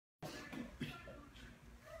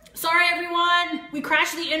Sorry everyone, we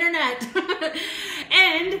crashed the internet.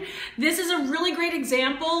 And this is a really great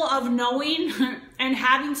example of knowing and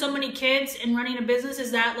having so many kids and running a business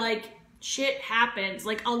is that like shit happens,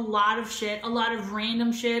 like a lot of shit, a lot of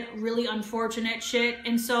random shit, really unfortunate shit.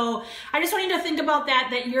 And so I just want you to think about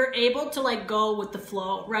that you're able to like go with the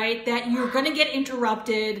flow, right? That you're gonna get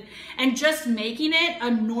interrupted and just making it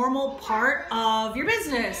a normal part of your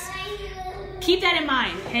business. Keep that in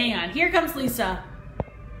mind. Hang on, here comes Lisa.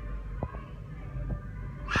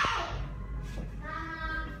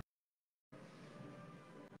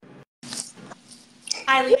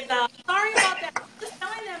 Hi, Lisa. Sorry about that. I'm just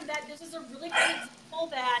telling them that this is a really good example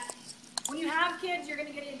that when you have kids, you're going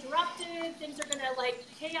to get interrupted. Things are going to, like,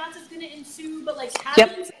 chaos is going to ensue. But, like,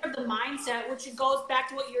 having sort of the mindset, which goes back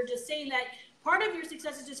to what you're just saying, that part of your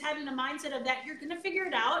success is just having the mindset of that you're going to figure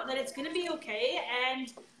it out, that it's going to be okay,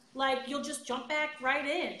 and, like, you'll just jump back right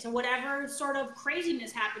into whatever sort of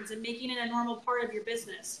craziness happens and making it a normal part of your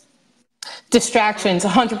business. Distractions,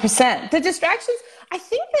 100%. The distractions, I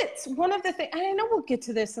think that's one of the things, and I know we'll get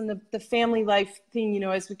to this in the family life thing, you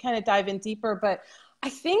know, as we kind of dive in deeper, but I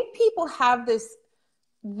think people have this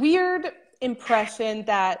weird impression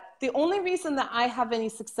that the only reason that I have any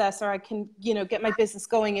success or I can, you know, get my business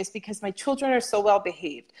going is because my children are so well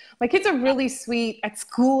behaved. My kids are really sweet. At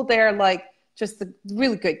school, they're like just the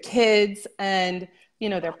really good kids, and you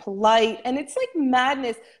know, they're polite, and it's like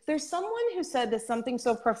madness. There's someone who said this, something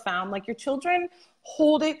so profound, like your children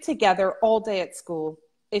hold it together all day at school,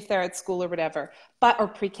 if they're at school or whatever, or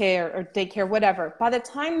pre-K or daycare, whatever. By the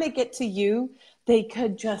time they get to you, they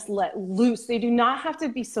could just let loose. They do not have to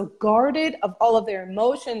be so guarded of all of their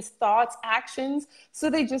emotions, thoughts, actions. So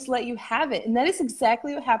they just let you have it. And that is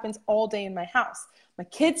exactly what happens all day in my house. My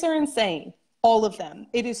kids are insane, all of them.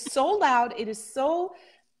 It is so loud. It is so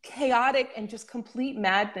chaotic and just complete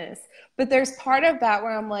madness. But there's part of that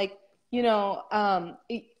where I'm like, you know,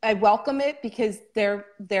 I welcome it because they're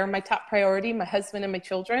my top priority, my husband and my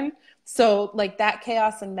children. So like that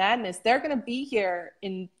chaos and madness, they're going to be here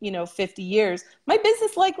in, you know, 50 years. My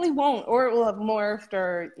business likely won't, or it will have morphed,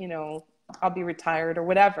 or, you know, I'll be retired or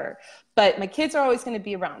whatever. But my kids are always going to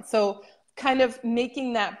be around. So kind of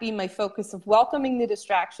making that be my focus of welcoming the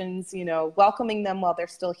distractions, you know, welcoming them while they're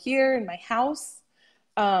still here in my house.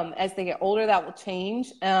 As they get older, that will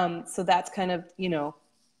change. So that's kind of, you know,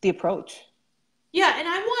 the approach. Yeah. And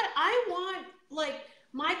I want like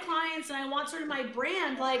my clients, and I want sort of my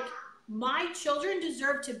brand, like my children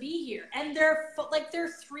deserve to be here. And they're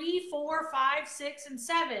 3, 4, 5, 6, and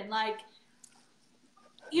 7. Like,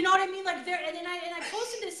 you know what I mean? Like and I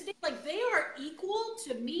posted this today, like they are equal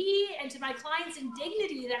to me and to my clients in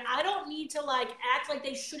dignity, that I don't need to like act like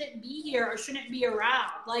they shouldn't be here or shouldn't be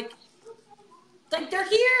around. Like they're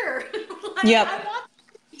here. Like, yep. I want them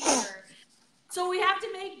to be here. So we have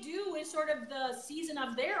to make do with sort of the season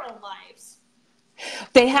of their own lives.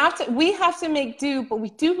 We have to make do, but we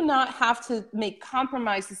do not have to make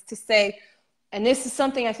compromises to say, and this is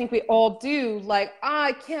something I think we all do, like,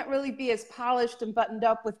 I can't really be as polished and buttoned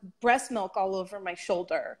up with breast milk all over my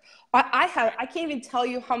shoulder. I can't even tell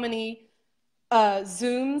you how many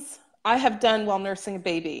Zooms I have done while nursing a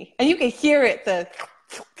baby. And you can hear it,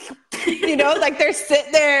 you know, like they're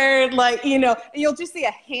sitting there, like, you know, and you'll just see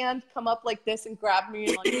a hand come up like this and grab me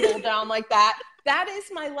and like pull down like that. That is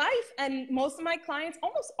my life. And most of my clients,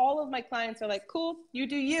 almost all of my clients are like, cool, you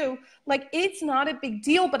do you. Like, it's not a big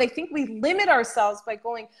deal, but I think we limit ourselves by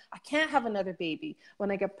going, I can't have another baby. When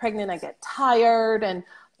I get pregnant, I get tired, and,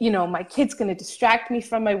 you know, my kid's going to distract me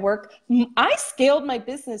from my work. I scaled my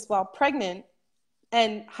business while pregnant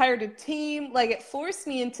and hired a team. Like, it forced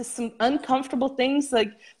me into some uncomfortable things,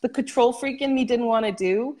 like the control freak in me didn't want to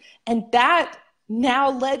do. And that now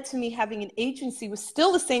led to me having an agency with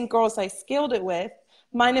still the same girls I scaled it with,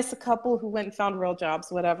 minus a couple who went and found real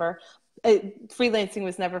jobs, whatever. Freelancing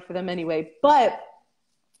was never for them anyway. But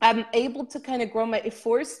I'm able to kind of grow it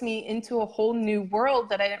forced me into a whole new world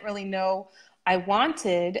that I didn't really know I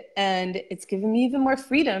wanted. And it's given me even more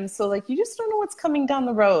freedom. So like, you just don't know what's coming down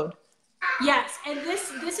the road. Yes, and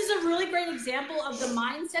this is a really great example of the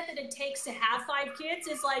mindset that it takes to have 5 kids.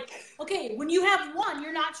 Is like, okay, when you have 1,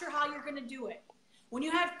 you're not sure how you're going to do it. When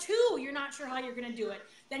you have 2, you're not sure how you're going to do it.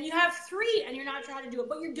 Then you have 3, and you're not sure how to do it,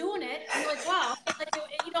 but you're doing it. And you're like, wow, like,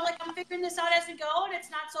 you know, like I'm figuring this out as we go, and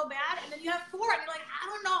it's not so bad. And then you have 4, and you're like, I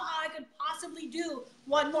don't know how I could possibly do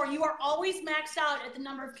 1 more. You are always maxed out at the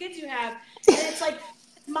number of kids you have, and it's like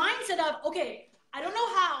mindset of, okay, I don't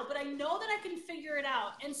know how, but I know that I can figure it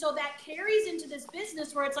out. And so that carries into this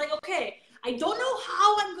business where it's like, okay, I don't know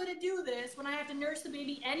how I'm going to do this when I have to nurse the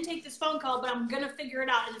baby and take this phone call, but I'm going to figure it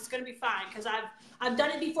out and it's going to be fine because I've done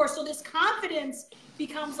it before. So this confidence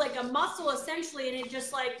becomes like a muscle essentially, and it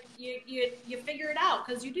just like you figure it out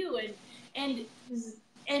because you do. And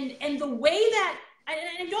the way that,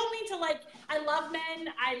 I don't mean to like, I love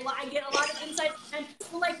men, I get a lot of insight, and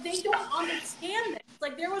like they don't understand this.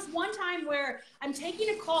 Like there was one time where I'm taking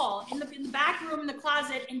a call in the back room in the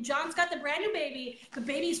closet, and John's got the brand new baby. The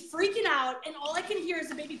baby's freaking out, and all I can hear is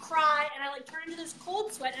the baby cry, and I like turn into this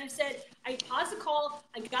cold sweat, and I said, I paused the call,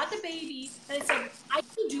 I got the baby, and I said, I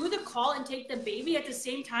can do the call and take the baby at the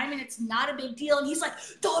same time, and it's not a big deal. And he's like,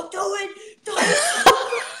 don't do it, don't not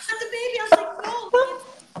the baby. I was like, no,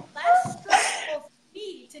 it's less stressful for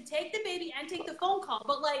me to take the baby and take the phone call.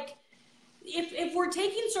 But like, if we're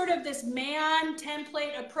taking sort of this man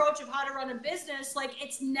template approach of how to run a business, like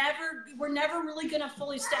we're never really going to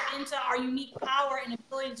fully step into our unique power and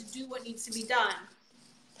ability to do what needs to be done.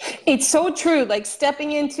 It's so true. Like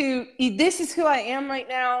stepping into, this is who I am right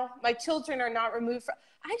now. My children are not removed from,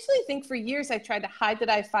 I actually think for years I tried to hide that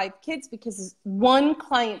I have 5 kids because one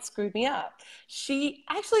client screwed me up. She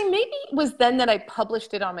actually, maybe it was then that I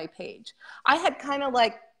published it on my page. I had kind of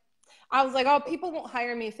like, I was like, oh, people won't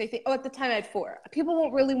hire me if they think, oh, at the time I had 4. People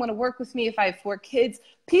won't really want to work with me if I have 4 kids.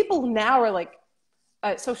 People now are like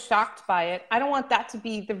so shocked by it. I don't want that to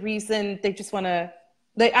be the reason they just want to,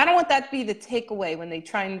 I don't want that to be the takeaway when they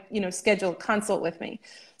try and, schedule a consult with me.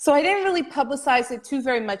 So I didn't really publicize it too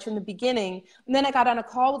very much in the beginning. And then I got on a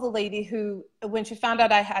call with a lady who, when she found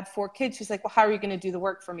out I had 4 kids, she's like, well, how are you going to do the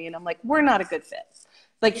work for me? And I'm like, we're not a good fit.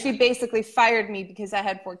 Like she basically fired me because I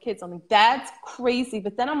had 4 kids. I'm like, that's crazy.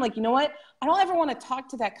 But then I'm like, you know what? I don't ever want to talk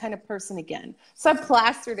to that kind of person again. So I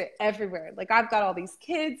plastered it everywhere. Like I've got all these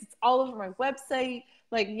kids. It's all over my website.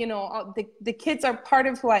 Like, the kids are part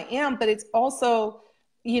of who I am, but it's also,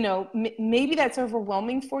 maybe that's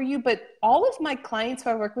overwhelming for you. But all of my clients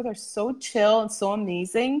who I work with are so chill and so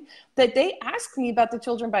amazing that they ask me about the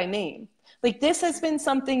children by name. Like this has been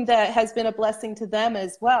something that has been a blessing to them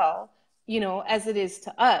as well, as it is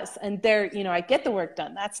to us. And I get the work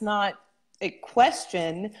done. That's not a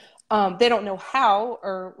question. They don't know how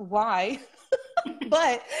or why,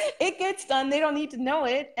 but it gets done. They don't need to know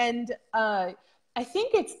it. And I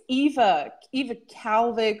think it's Eva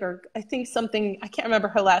Kalvik, or I think something, I can't remember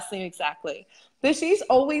her last name exactly, but she's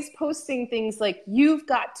always posting things like, you've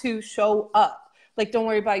got to show up. Like, don't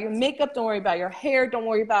worry about your makeup. Don't worry about your hair. Don't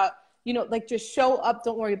worry about, just show up.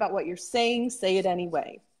 Don't worry about what you're saying. Say it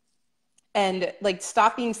anyway. And like,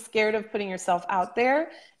 stop being scared of putting yourself out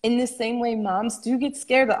there. In the same way moms do get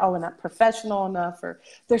scared that, oh, we're not professional enough, or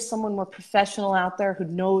there's someone more professional out there who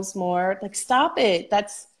knows more. Like, stop it.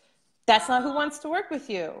 That's not who wants to work with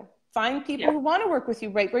you. Find people who want to work with you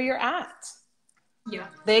right where you're at. Yeah.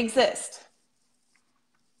 They exist.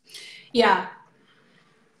 Yeah.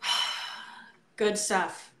 Good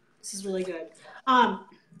stuff. This is really good.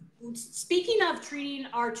 Speaking of treating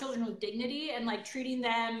our children with dignity and like treating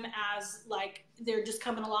them as like they're just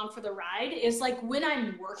coming along for the ride, is like when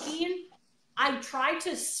I'm working, I try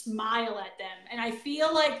to smile at them. And I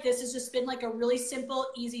feel like this has just been like a really simple,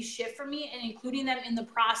 easy shift for me, and including them in the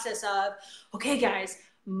process of, okay, guys,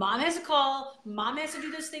 mom has a call, mom has to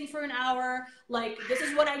do this thing for an hour. Like, this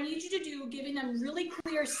is what I need you to do, giving them really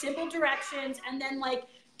clear, simple directions, and then like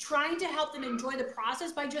trying to help them enjoy the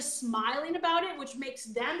process by just smiling about it, which makes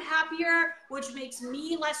them happier, which makes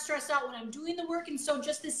me less stressed out when I'm doing the work. And so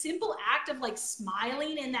just the simple act of like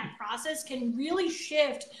smiling in that process can really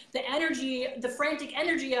shift the energy, the frantic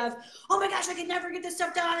energy of, oh my gosh, I could never get this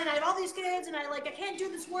stuff done, and I have all these kids, and I can't do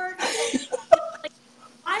this work.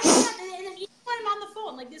 Like, and then even when I'm on the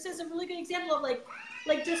phone, like this is a really good example of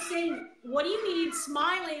like just saying, what do you need,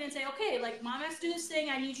 smiling, and say, okay, like mom has to do this thing,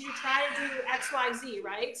 I need you to try to do X, Y, Z,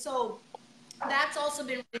 right? So that's also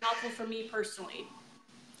been really helpful for me personally.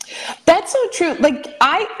 That's so true. Like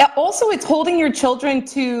it's holding your children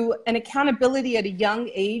to an accountability at a young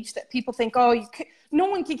age that people think, oh, no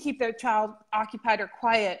one can keep their child occupied or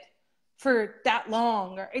quiet for that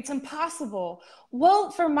long, or it's impossible.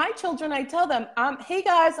 Well, for my children, I tell them, hey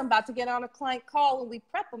guys, I'm about to get on a client call, and we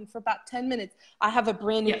prep them for about 10 minutes. I have a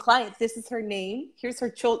brand new client. This is her name. Here's her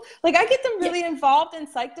children. Like I get them really involved and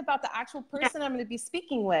psyched about the actual person I'm going to be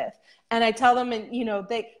speaking with. And I tell them, and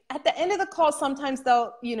they, at the end of the call, sometimes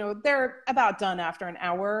they'll, they're about done after an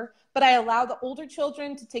hour, but I allow the older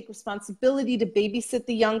children to take responsibility to babysit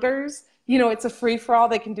the youngers. It's a free for all.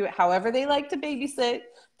 They can do it however they like to babysit.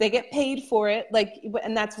 They get paid for it,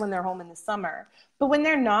 and that's when they're home in the summer. But when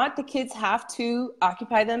they're not, the kids have to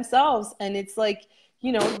occupy themselves. And it's like,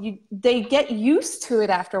 they get used to it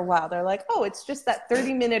after a while. They're like, oh, it's just that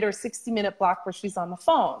 30-minute or 60-minute block where she's on the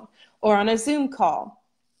phone or on a Zoom call.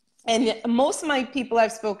 And most of my people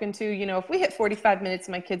I've spoken to, if we hit 45 minutes,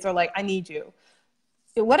 my kids are like, I need you.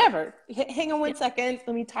 Whatever. Hang on 1 second.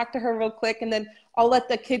 Let me talk to her real quick. And then I'll let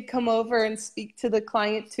the kid come over and speak to the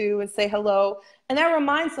client too and say hello. And that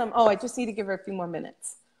reminds them, oh, I just need to give her a few more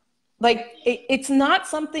minutes. Like, it's not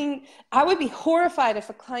something, I would be horrified if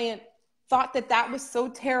a client thought that was so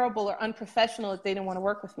terrible or unprofessional that they didn't want to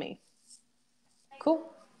work with me.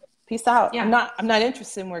 Cool. Peace out. Yeah. I'm not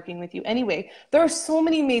interested in working with you. Anyway, there are so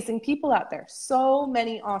many amazing people out there. So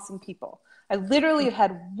many awesome people. I literally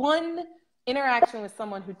had one interaction with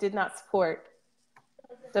someone who did not support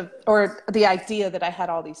the idea that I had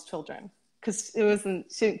all these children, because she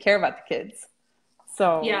didn't care about the kids.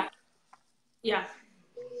 So yeah.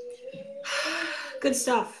 Good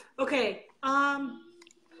stuff. Okay.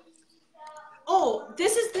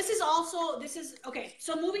 Okay.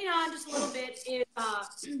 So moving on just a little bit is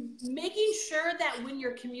making sure that when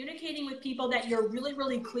you're communicating with people that you're really,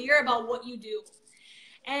 really clear about what you do.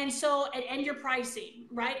 And so, and your pricing,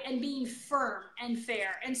 right? And being firm and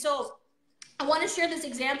fair. And so I want to share this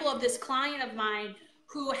example of this client of mine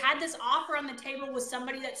who had this offer on the table with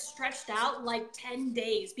somebody that stretched out like 10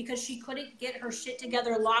 days because she couldn't get her shit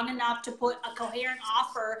together long enough to put a coherent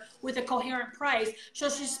offer with a coherent price. So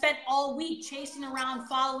she spent all week chasing around,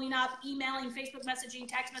 following up, emailing, Facebook messaging,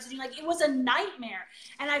 text messaging. Like, it was a nightmare.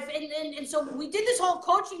 And so we did this whole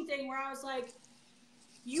coaching thing where I was like,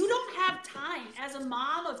 you don't have time as a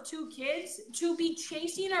mom of 2 kids to be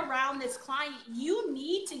chasing around this client. You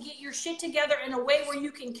need to get your shit together in a way where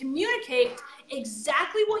you can communicate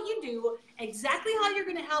exactly what you do, exactly how you're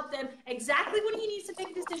going to help them, exactly when he needs to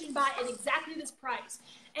make a decision by, and exactly this price.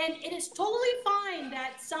 And it is totally fine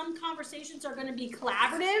that some conversations are going to be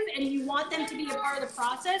collaborative and you want them to be a part of the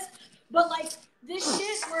process. But like, this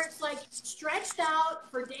shit where it's like stretched out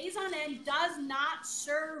for days on end does not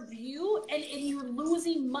serve you, and you're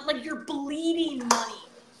losing money, like you're bleeding money.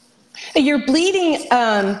 You're bleeding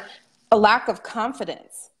a lack of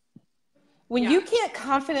confidence. When you can't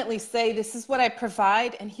confidently say, this is what I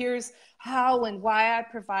provide, and here's how and why I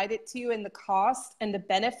provide it to you, and the cost and the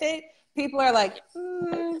benefit, people are like,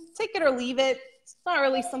 take it or leave it. It's not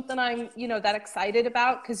really something I'm, that excited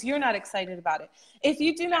about, because you're not excited about it. If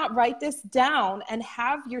you do not write this down and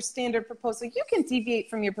have your standard proposal, you can deviate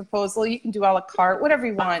from your proposal. You can do a la carte, whatever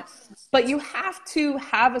you want, but you have to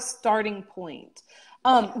have a starting point.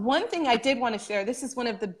 One thing I did want to share, this is one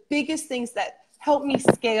of the biggest things that helped me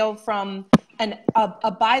scale from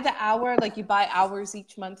a by the hour, like you buy hours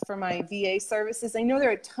each month for my VA services. I know there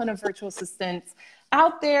are a ton of virtual assistants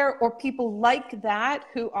out there, or people like that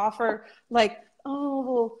who offer like,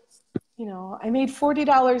 oh, well, I made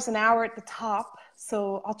 $40 an hour at the top,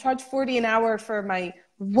 so I'll charge $40 an hour for my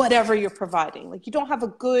whatever you're providing. Like, you don't have a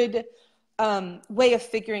good way of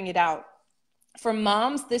figuring it out. For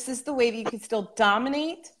moms, this is the way that you can still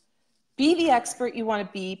dominate, be the expert you want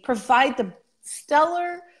to be, provide the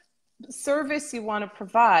stellar service you want to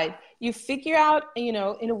provide. You figure out, in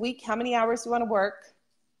a week, how many hours you want to work,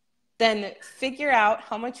 then figure out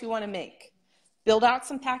how much you want to make. Build out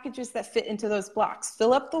some packages that fit into those blocks.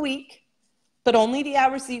 Fill up the week, but only the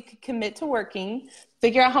hours that you can commit to working.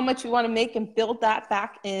 Figure out how much you want to make and build that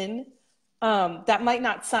back in. That might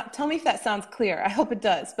not sound, tell me if that sounds clear. I hope it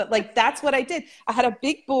does. But like, that's what I did. I had a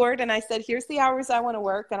big board and I said, here's the hours I want to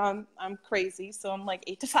work. And I'm crazy. So I'm like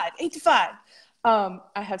 8 to 5. I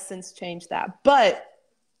have since changed that. But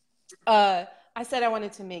I said I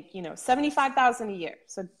wanted to make, $75,000 a year.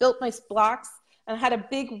 So I built my blocks and I had a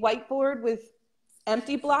big whiteboard with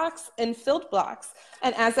empty blocks and filled blocks.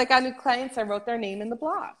 And as I got new clients, I wrote their name in the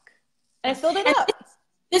block and I filled it up.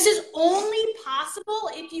 This is only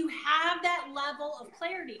possible if you have that level of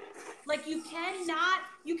clarity. Like, you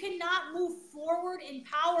cannot move forward in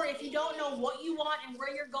power if you don't know what you want and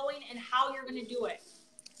where you're going and how you're going to do it.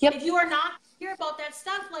 Yep. If you are not clear about that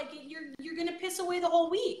stuff, like, you're going to piss away the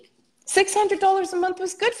whole week. $600 a month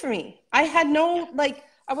was good for me. I had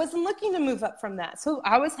I wasn't looking to move up from that. So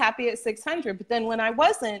I was happy at 600. But then when I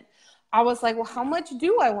wasn't, I was like, well, how much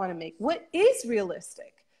do I want to make? What is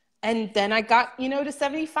realistic? And then I got, to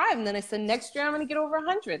 75. And then I said, next year I'm going to get over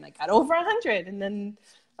 100. And I got over 100. And then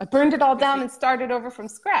I burned it all down and started over from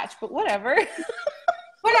scratch. But whatever.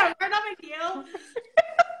 Whatever. Not a big deal.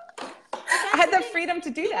 I had the freedom to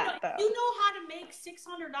do that, though. You know how to make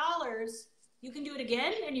 $600. You can do it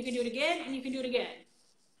again, and you can do it again, and you can do it again.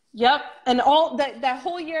 Yep. And all that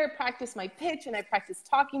whole year I practiced my pitch, and I practiced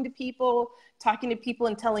talking to people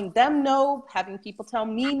and telling them no, having people tell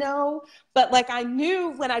me no. But like, I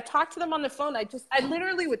knew when I talked to them on the phone, I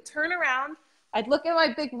literally would turn around, I'd look at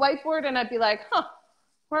my big whiteboard, and I'd be like,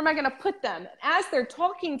 where am I going to put them? And as they're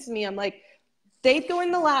talking to me, I'm like, they'd go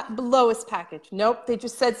in the lowest package. Nope. They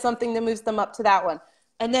just said something that moves them up to that one.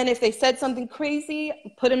 And then if they said something crazy,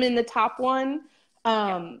 put them in the top one.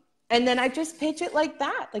 And then I just pitch it like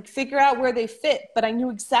that, like figure out where they fit. But I knew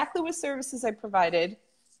exactly what services I provided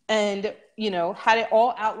and, had it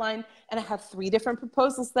all outlined. And I had 3 different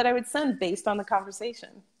proposals that I would send based on the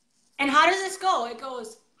conversation. And how does this go? It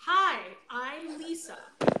goes, hi, I'm Lisa.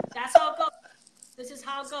 That's how it goes. This is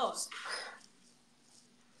how it goes.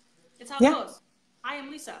 It's how it goes. I am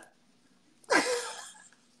Lisa.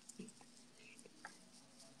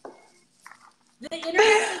 The internet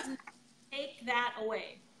does not take that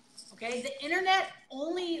away. Okay, the internet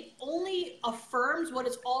only affirms what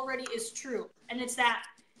is already is true, and it's that.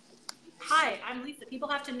 Hi, I'm Lisa. People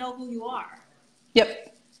have to know who you are.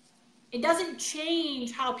 Yep. It doesn't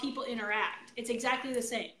change how people interact. It's exactly the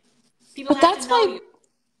same. People have to know you.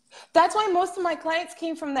 That's why most of my clients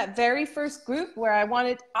came from that very first group where I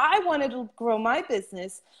wanted to grow my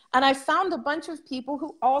business. And I found a bunch of people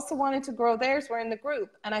who also wanted to grow theirs were in the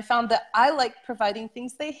group. And I found that I liked providing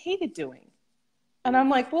things they hated doing. And I'm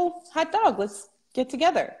like, well, hot dog, let's get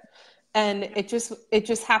together. And it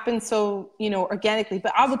just happened so, organically.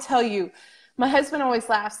 But I will tell you, my husband always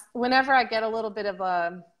laughs whenever I get a little bit of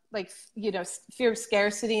a, fear of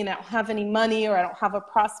scarcity and I don't have any money or I don't have a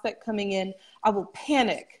prospect coming in, I will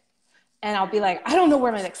panic. And I'll be like, I don't know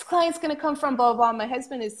where my next client's going to come from, blah, blah, blah. My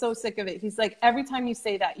husband is so sick of it. He's like, every time you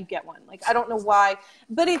say that, you get one. Like, I don't know why.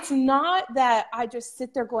 But it's not that I just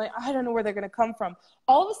sit there going, I don't know where they're going to come from.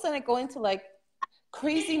 All of a sudden, I go into like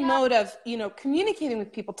crazy mode of, communicating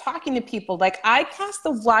with people, talking to people. Like, I cast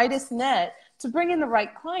the widest net to bring in the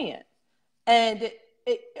right client. And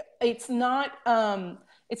it's not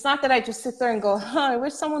that I just sit there and go, I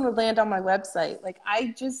wish someone would land on my website. Like,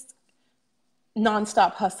 I just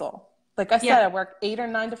nonstop hustle. Like I said, I work 8 or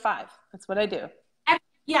 9 to 5. That's what I do.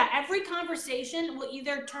 Every conversation will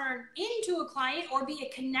either turn into a client or be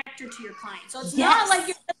a connector to your client. So it's not like you're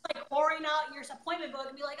just like pouring out your appointment book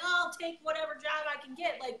and be like, oh, I'll take whatever job I can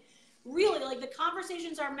get. Like, really, like the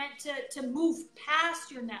conversations are meant to move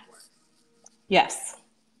past your network. Yes.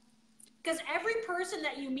 Because every person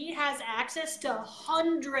that you meet has access to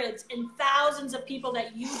hundreds and thousands of people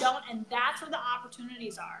that you don't, and that's where the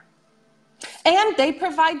opportunities are. And they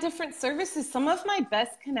provide different services. Some of my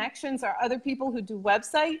best connections are other people who do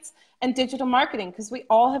websites and digital marketing because we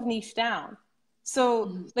all have niched down.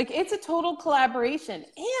 So like it's a total collaboration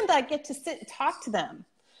and I get to sit and talk to them.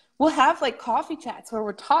 We'll have like coffee chats where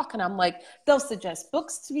we're talking. I'm like, they'll suggest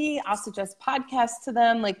books to me. I'll suggest podcasts to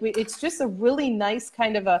them. Like it's just a really nice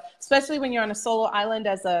kind of especially when you're on a solo island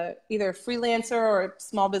as either a freelancer or a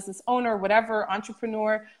small business owner, whatever,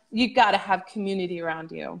 entrepreneur, you got to have community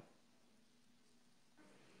around you.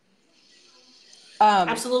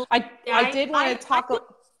 Absolutely. I did want to talk. I would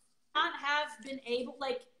not have been able,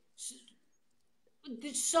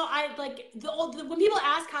 so I when people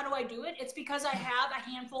ask how do I do it, it's because I have a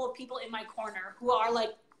handful of people in my corner who are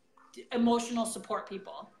like emotional support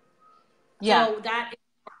people. Yeah. So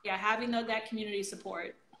having that community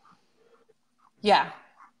support. Yeah.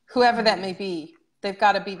 Whoever that may be, they've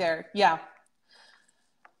got to be there. Yeah.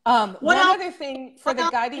 One other thing for the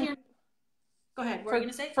guiding. Go ahead. What are you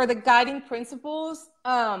going to say? For the guiding principles,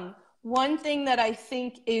 one thing that I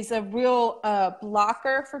think is a real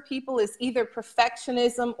blocker for people is either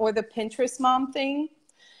perfectionism or the Pinterest mom thing.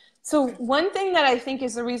 So one thing that I think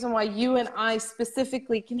is the reason why you and I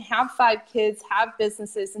specifically can have 5 kids, have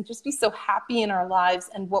businesses, and just be so happy in our lives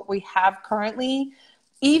and what we have currently,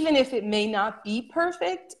 even if it may not be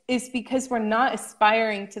perfect, is because we're not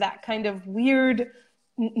aspiring to that kind of weird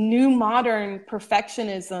new modern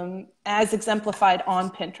perfectionism as exemplified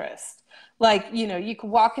on Pinterest. Like, you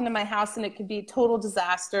could walk into my house and it could be a total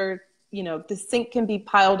disaster. The sink can be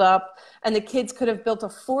piled up and the kids could have built a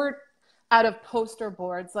fort out of poster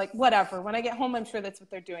boards, like whatever. When I get home, I'm sure that's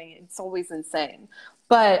what they're doing. It's always insane.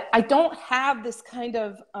 But I don't have this kind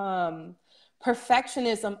of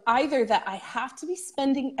perfectionism either that I have to be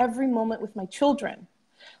spending every moment with my children.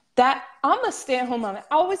 That I'm a stay-at-home mom. I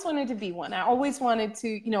always wanted to be one. I always wanted to,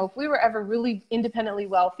 if we were ever really independently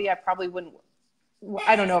wealthy, I probably wouldn't.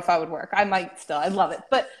 I don't know if I would work. I might still. I love it.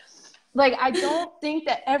 But like, I don't think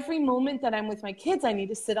that every moment that I'm with my kids, I need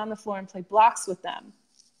to sit on the floor and play blocks with them.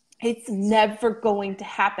 It's never going to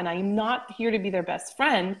happen. I'm not here to be their best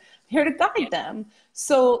friend. I'm here to guide them.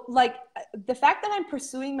 So like the fact that I'm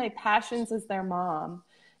pursuing my passions as their mom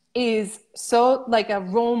is so like a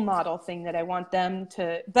role model thing that I want them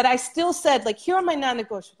to, but I still said like, here are my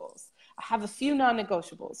non-negotiables. I have a few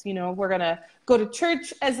non-negotiables. You know, we're going to go to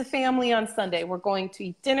church as a family on Sunday. We're going to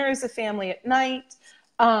eat dinner as a family at night.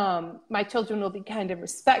 My children will be kind of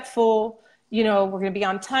respectful. You know, we're going to be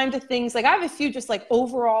on time to things. Like I have a few just like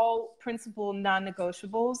overall principle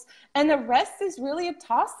non-negotiables, and the rest is really a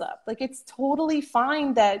toss-up. Like it's totally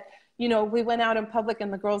fine that, you know, we went out in public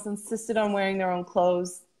and the girls insisted on wearing their own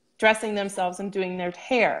clothes, dressing themselves and doing their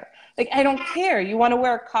hair. Like, I don't care. You want to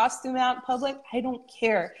wear a costume out in public? I don't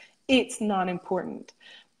care. It's not important.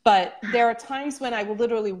 But there are times when I will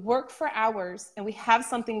literally work for hours and we have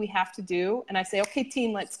something we have to do. And I say, okay,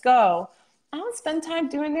 team, let's go. I don't spend time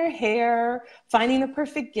doing their hair, finding the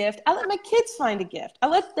perfect gift. I let my kids find a gift. I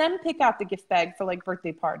let them pick out the gift bag for like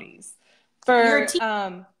birthday parties.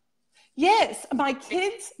 Yes, my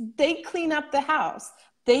kids, they clean up the house.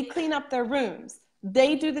 They clean up their rooms.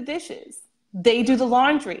 They do the dishes. They do the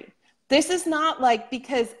laundry. This is not like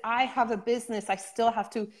because I have a business, I still have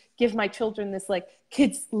to give my children this like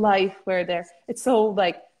kids life where it's so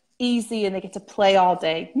like easy and they get to play all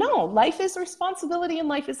day. No, life is responsibility and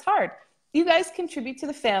life is hard. You guys contribute to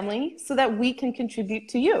the family so that we can contribute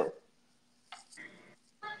to you.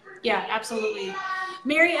 Yeah, absolutely.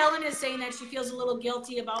 Mary Ellen is saying that she feels a little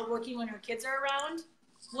guilty about working when her kids are around.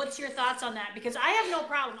 What's your thoughts on that? Because I have no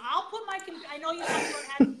problem. I'll put my, I know you talked about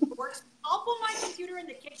having work. I'll put my computer in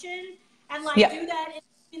the kitchen and like do that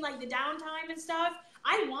in like the downtime and stuff.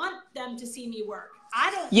 I want them to see me work.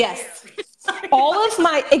 I don't care. All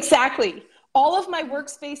of my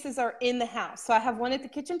workspaces are in the house. So I have one at the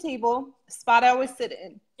kitchen table, a spot I always sit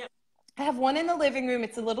in. Yep. I have one in the living room.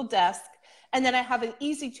 It's a little desk. And then I have an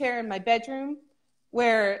easy chair in my bedroom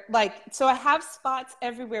where like, so I have spots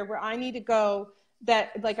everywhere where I need to go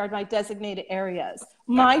that like are my designated areas.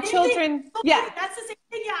 My children, That's the same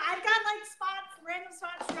thing. Yeah, I've got like spots, random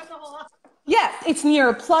spots throughout the whole house. Yeah, it's near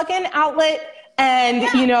a plug-in outlet. And,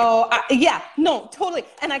 you know, no, totally.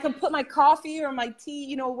 And I can put my coffee or my tea,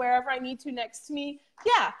 you know, wherever I need to next to me.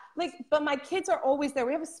 Yeah, like, but my kids are always there.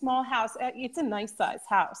 We have a small house. It's a nice size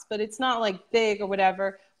house, but it's not like big or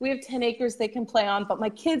whatever. We have 10 acres they can play on, but my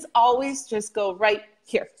kids always just go right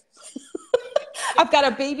here. I've got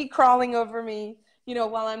a baby crawling over me, you know,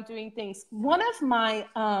 while I'm doing things. One of my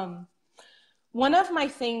like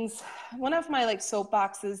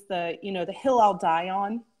soapboxes, the hill I'll die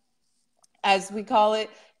on, as we call it,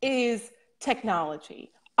 is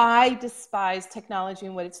technology. I despise technology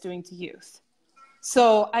and what it's doing to youth.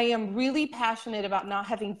 So I am really passionate about not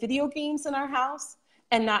having video games in our house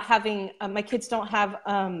and not having, my kids don't have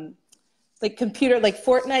like computer, like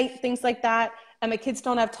Fortnite, things like that. And my kids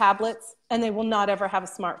don't have tablets and they will not ever have a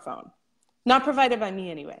smartphone. Not provided by me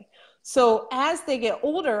anyway. So as they get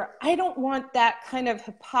older, I don't want that kind of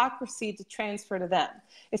hypocrisy to transfer to them.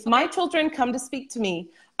 If my children come to speak to me,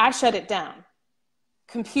 I shut it down.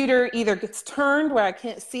 Computer either gets turned where I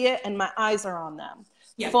can't see it and my eyes are on them.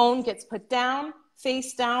 Yeah. Phone gets put down,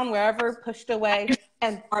 face down, wherever, pushed away.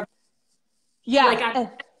 And like the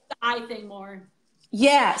eye thing more.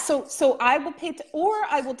 Yeah, so I will or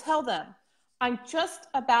I will tell them, I'm just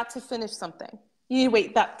about to finish something. You need to wait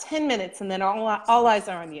about 10 minutes and then all eyes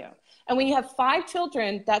are on you. And when you have 5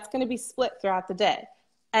 children, that's going to be split throughout the day.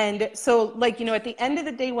 And so like, you know, at the end of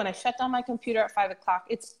the day, when I shut down my computer at 5 o'clock,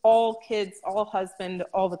 it's all kids, all husband,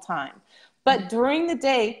 all the time. But during the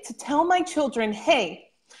day, to tell my children, hey,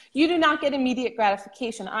 you do not get immediate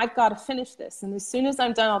gratification. I've got to finish this. And as soon as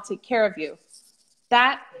I'm done, I'll take care of you.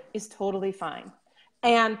 That is totally fine.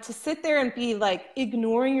 And to sit there and be like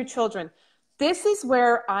ignoring your children, this is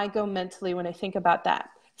where I go mentally when I think about that.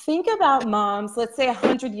 Think about moms, let's say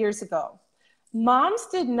 100 years ago. Moms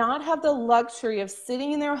did not have the luxury of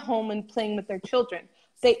sitting in their home and playing with their children.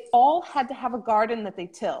 They all had to have a garden that they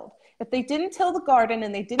tilled. If they didn't till the garden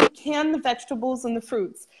and they didn't can the vegetables and the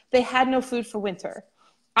fruits, they had no food for winter.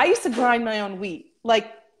 I used to grind my own wheat.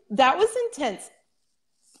 Like, that was intense.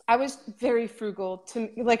 I was very frugal.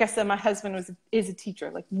 Like I said, my husband is a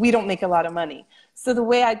teacher. Like, we don't make a lot of money. So the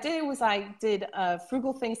way I did it was I did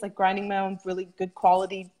frugal things like grinding my own really good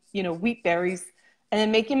quality, you know, wheat berries, and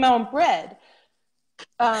then making my own bread,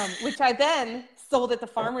 which I then sold at the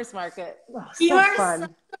farmer's market. Oh, so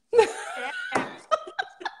fun.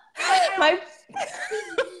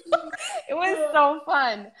 It was so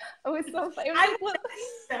fun. It was so fun. It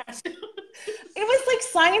was like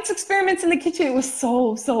science experiments in the kitchen. It was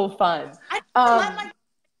so fun. I love my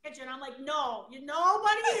kitchen. I'm like, no,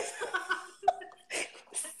 nobody.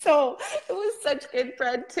 So it was such good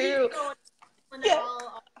bread too. When they're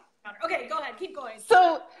all okay, go ahead, keep going.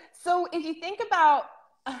 So if you think about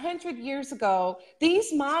 100 years ago,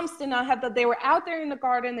 these moms did not have that. They were out there in the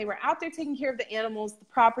garden. They were out there taking care of the animals, the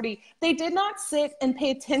property. They did not sit and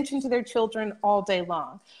pay attention to their children all day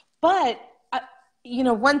long. But,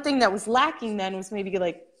 one thing that was lacking then was maybe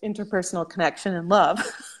like interpersonal connection and love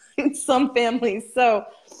in some families. So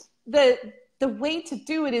the way to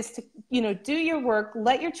do it is to, do your work,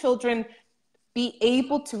 let your children be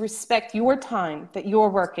able to respect your time that you're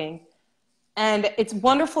working. And it's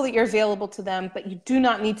wonderful that you're available to them, but you do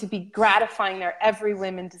not need to be gratifying their every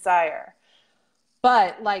whim and desire.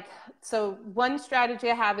 But so one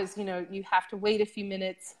strategy I have is, you have to wait a few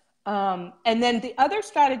minutes. And then the other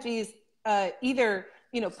strategy is either,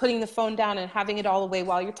 putting the phone down and having it all away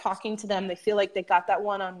while you're talking to them. They feel like they got that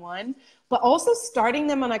one-on-one, but also starting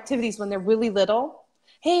them on activities when they're really little.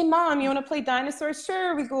 Hey, Mom, you want to play dinosaurs?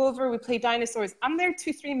 Sure, we go over, we play dinosaurs. I'm there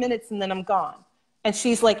 2-3 minutes and then I'm gone. And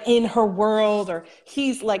she's like in her world, or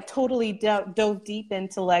he's like totally dove deep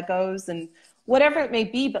into Legos and whatever it may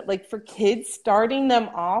be. But like for kids, starting them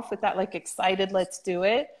off with that like excited, let's do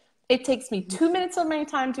it. It takes me 2 minutes of my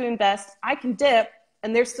time to invest. I can dip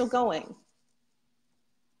and they're still going.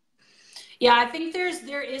 Yeah, I think there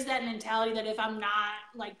is that mentality that if I'm not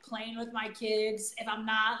like playing with my kids, if I'm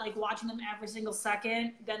not like watching them every single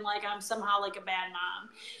second, then like I'm somehow like a bad mom.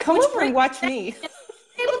 Come over and watch me.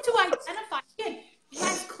 Able to identify, again, he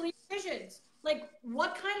has clear visions. Like,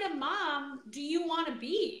 what kind of mom do you want to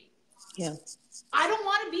be? Yeah. I don't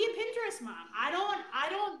want to be a Pinterest mom. I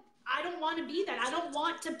don't want to be that. I don't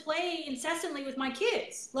want to play incessantly with my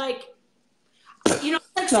kids. Like,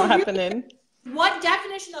 it's not happening. What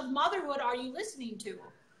definition of motherhood are you listening to?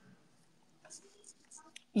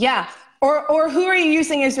 Yeah. Or who are you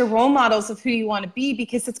using as your role models of who you want to be?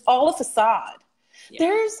 Because it's all a facade. Yeah.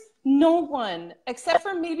 There's no one, except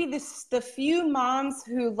for maybe the few moms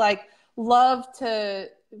who like love to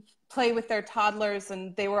play with their toddlers,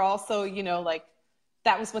 and they were also, like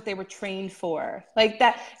that was what they were trained for. Like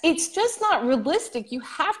that, it's just not realistic. You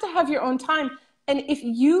have to have your own time. And if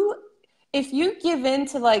you give in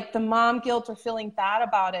to like the mom guilt or feeling bad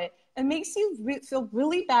about it, it makes you feel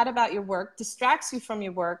really bad about your work, distracts you from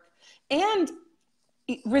your work, and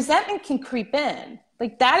resentment can creep in.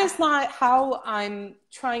 Like, that is not how I'm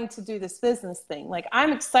trying to do this business thing. Like,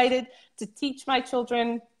 I'm excited to teach my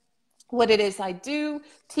children what it is I do,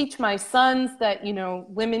 teach my sons that,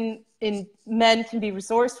 women and men can be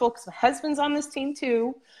resourceful, because my husband's on this team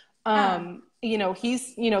too.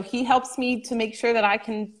 He helps me to make sure that I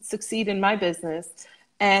can succeed in my business.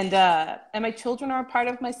 And my children are a part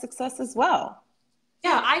of my success as well.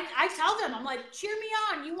 Yeah, I tell them, I'm like, cheer me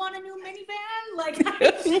on. You want a new minivan? Like,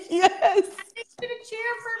 yes.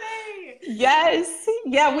 Cheer for me. Yes.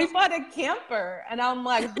 Yeah, we bought a camper. And I'm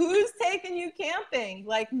like, who's taking you camping?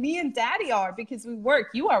 Like, me and Daddy are, because we work.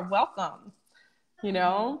 You are welcome.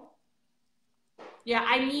 Yeah,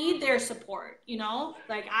 I need their support,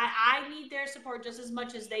 Like, I need their support just as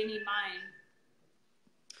much as they need mine.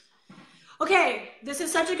 Okay, this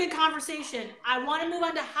is such a good conversation. I want to move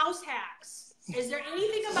on to house hacks. Is there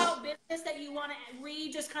anything about business that you want to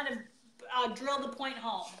just kind of drill the point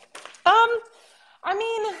home? I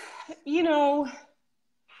mean,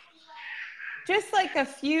 just like a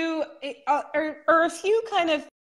few, or a few kind of